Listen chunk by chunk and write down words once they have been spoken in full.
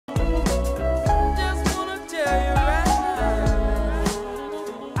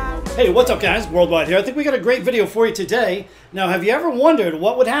Hey, what's up guys? Worldwide here. I think we got a great video for you today. Now, have you ever wondered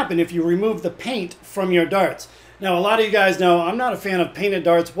what would happen if you remove the paint from your darts? Now, a lot of you guys know I'm not a fan of painted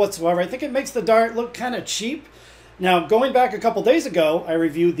darts whatsoever. I think it makes the dart look kind of cheap. Now, going back a couple days ago, I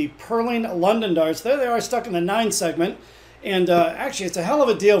reviewed the Perling London darts. There they are, stuck in the 9 segment. And actually, it's a hell of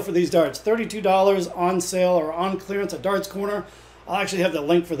a deal for these darts. $32 on sale or on clearance at Darts Corner. I'll actually have the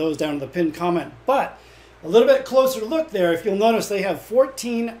link for those down in the pinned comment. But a little bit closer look there, if you'll notice, they have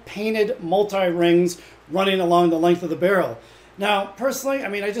 14 painted multi-rings running along the length of the barrel. Now, personally,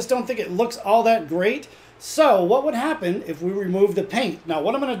 I just don't think it looks all that great. So what would happen if we remove the paint? Now,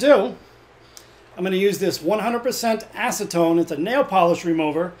 what I'm going to do, I'm going to use this 100% acetone. It's a nail polish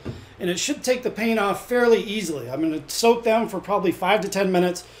remover, and it should take the paint off fairly easily. I'm going to soak them for probably 5 to 10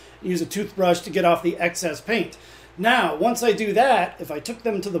 minutes, use a toothbrush to get off the excess paint. Now, once I do that, if I took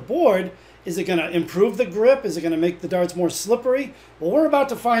them to the board, is it going to improve the grip? Is it going to make the darts more slippery? Well, we're about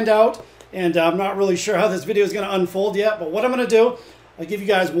to find out, and I'm not really sure how this video is going to unfold yet, but what I'm going to do, I'll give you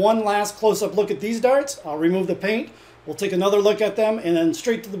guys one last close-up look at these darts. I'll remove the paint. We'll take another look at them, and then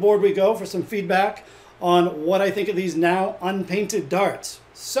straight to the board we go for some feedback on what I think of these now unpainted darts.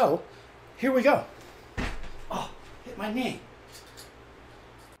 So, here we go. Oh, hit my knee.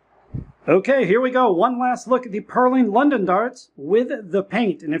 Okay, here we go. One last look at the Perling London darts with the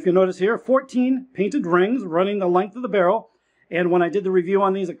paint. And if you notice here, 14 painted rings running the length of the barrel. And when I did the review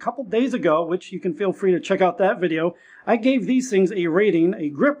on these a couple days ago, which you can feel free to check out that video, I gave these things a rating, a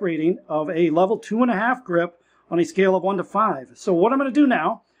grip rating of a level 2.5 grip on a scale of 1 to 5. So what I'm going to do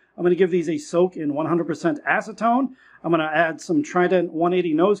now, I'm going to give these a soak in 100% acetone. I'm going to add some Trident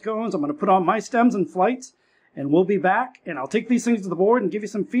 180 nose cones. I'm going to put on my stems and flights. And we'll be back, and I'll take these things to the board and give you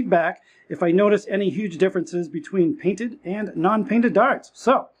some feedback if I notice any huge differences between painted and non-painted darts.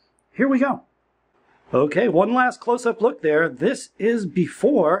 So, here we go. Okay, one last close-up look there. This is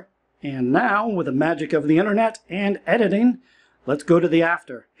before, and now, with the magic of the internet and editing, let's go to the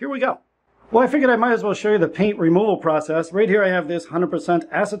after. Here we go. Well, I figured I might as well show you the paint removal process. Right here I have this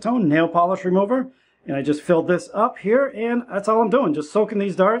 100% acetone nail polish remover, and I just filled this up here, and that's all I'm doing, just soaking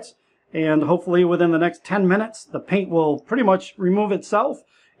these darts. And hopefully within the next 10 minutes, the paint will pretty much remove itself.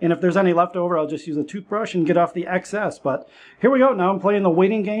 And if there's any left over, I'll just use a toothbrush and get off the excess. But here we go. Now I'm playing the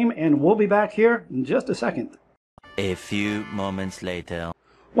waiting game, and we'll be back here in just a second. A few moments later.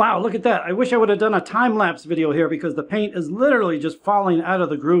 Wow, look at that. I wish I would have done a time-lapse video here because the paint is literally just falling out of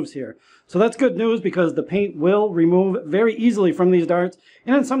the grooves here. So that's good news because the paint will remove very easily from these darts.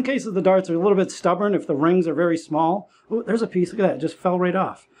 And in some cases, the darts are a little bit stubborn if the rings are very small. Oh, there's a piece. Look at that. It just fell right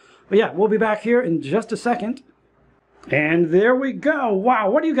off. But yeah, we'll be back here in just a second. And there we go. Wow,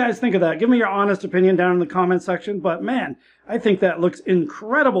 what do you guys think of that? Give me your honest opinion down in the comment section. But man, I think that looks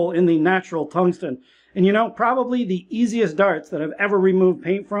incredible in the natural tungsten. And you know, probably the easiest darts that I've ever removed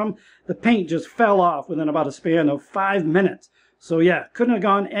paint from, the paint just fell off within about a span of 5 minutes. So yeah, couldn't have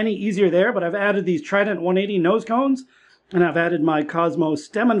gone any easier there. But I've added these Trident 180 nose cones, and I've added my Cosmo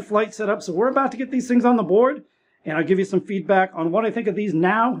stem and flight setup. So we're about to get these things on the board. And I'll give you some feedback on what I think of these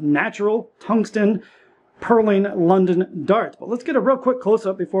now natural tungsten Perling London darts. But let's get a real quick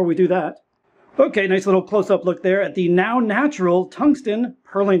close-up before we do that. Okay, nice little close-up look there at the now natural tungsten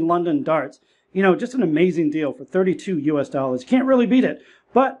Perling London darts. You know, just an amazing deal for $32 US. Can't really beat it.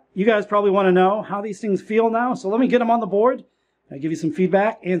 But you guys probably want to know how these things feel now. So let me get them on the board. I'll give you some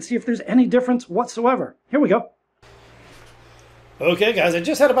feedback and see if there's any difference whatsoever. Here we go. Okay guys, I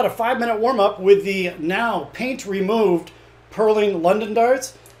just had about a 5-minute warm-up with the now paint removed Perling London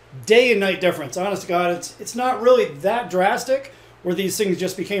darts. Day and night difference, honest to God. It's not really that drastic where these things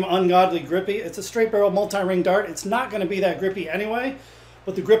just became ungodly grippy. It's a straight barrel multi-ring dart. It's not going to be that grippy anyway,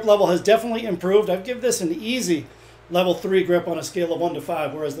 but the grip level has definitely improved. I'd give this an easy level 3 grip on a scale of 1 to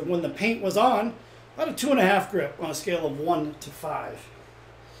 5, whereas when the paint was on, about a 2.5 grip on a scale of 1 to 5.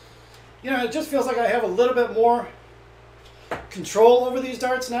 You know, it just feels like I have a little bit more control over these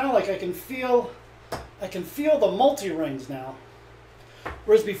darts now. Like I can feel the multi-rings now,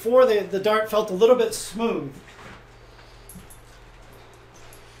 whereas before the dart felt a little bit smooth.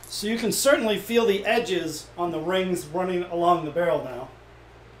 So you can certainly feel the edges on the rings running along the barrel now.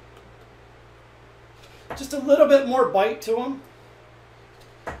 Just a little bit more bite to them.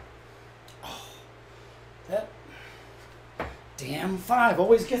 Oh, that damn 5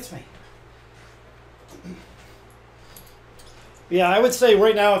 always gets me. Yeah, I would say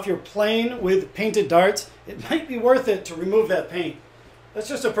right now if you're playing with painted darts, it might be worth it to remove that paint. That's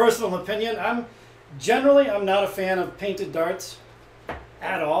just a personal opinion. I'm not a fan of painted darts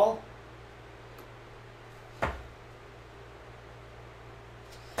at all.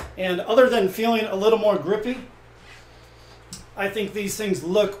 And other than feeling a little more grippy, I think these things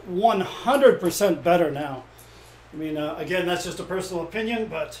look 100% better now. I mean, again, that's just a personal opinion,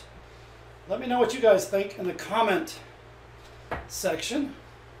 but let me know what you guys think in the comment section.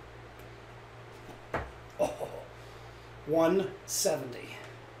 Oh, 170.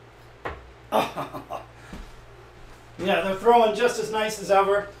 Yeah, they're throwing just as nice as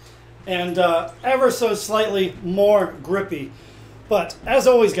ever, and ever so slightly more grippy. But as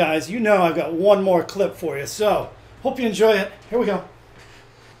always, guys, you know I've got one more clip for you, so hope you enjoy it. Here we go.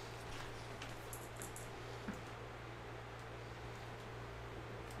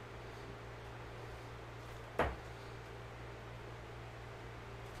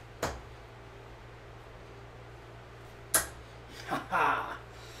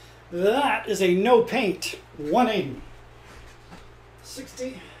 That is a no paint 180.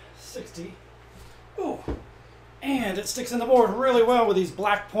 60, 60. Ooh. And it sticks in the board really well with these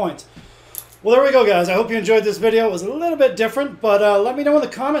black points. Well, there we go, guys. I hope you enjoyed this video. It was a little bit different, but let me know in the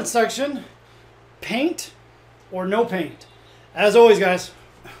comment section, paint or no paint. As always, guys,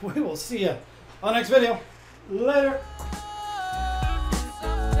 we will see you on the next video. Later.